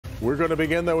We're going to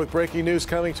begin, though, with breaking news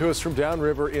coming to us from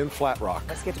downriver in Flat Rock.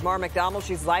 Let's get to Mara McDonald.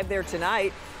 She's live there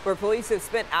tonight, where police have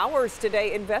spent hours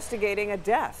today investigating a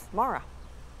death. Mara.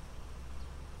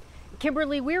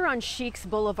 Kimberly, we're on Sheiks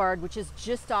Boulevard, which is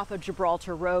just off of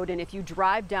Gibraltar Road. And if you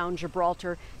drive down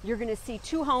Gibraltar, you're going to see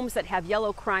two homes that have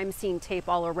yellow crime scene tape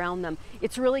all around them.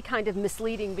 It's really kind of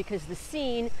misleading because the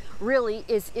scene really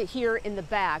is here in the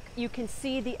back. You can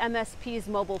see the MSP's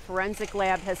mobile forensic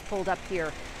lab has pulled up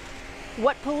here.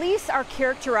 What police are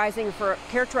characterizing for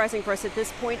us at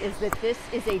this point is that this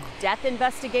is a death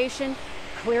investigation.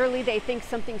 Clearly, they think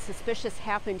something suspicious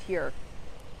happened here.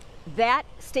 That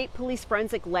State Police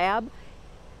Forensic Lab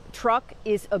truck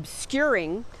is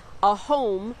obscuring a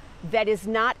home that is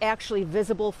not actually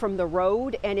visible from the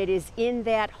road, and it is in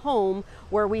that home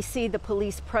where we see the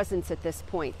police presence at this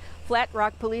point. Flat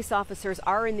Rock police officers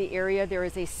are in the area. There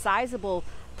is a sizable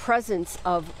presence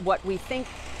of what we think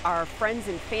are friends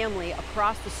and family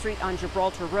across the street on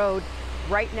Gibraltar Road.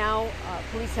 Right now,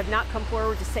 police have not come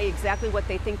forward to say exactly what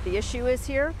they think the issue is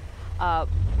here,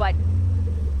 but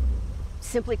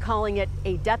simply calling it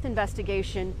a death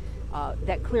investigation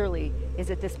that clearly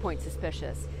is at this point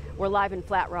suspicious. We're live in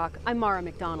Flat Rock. I'm Mara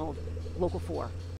McDonald, Local 4.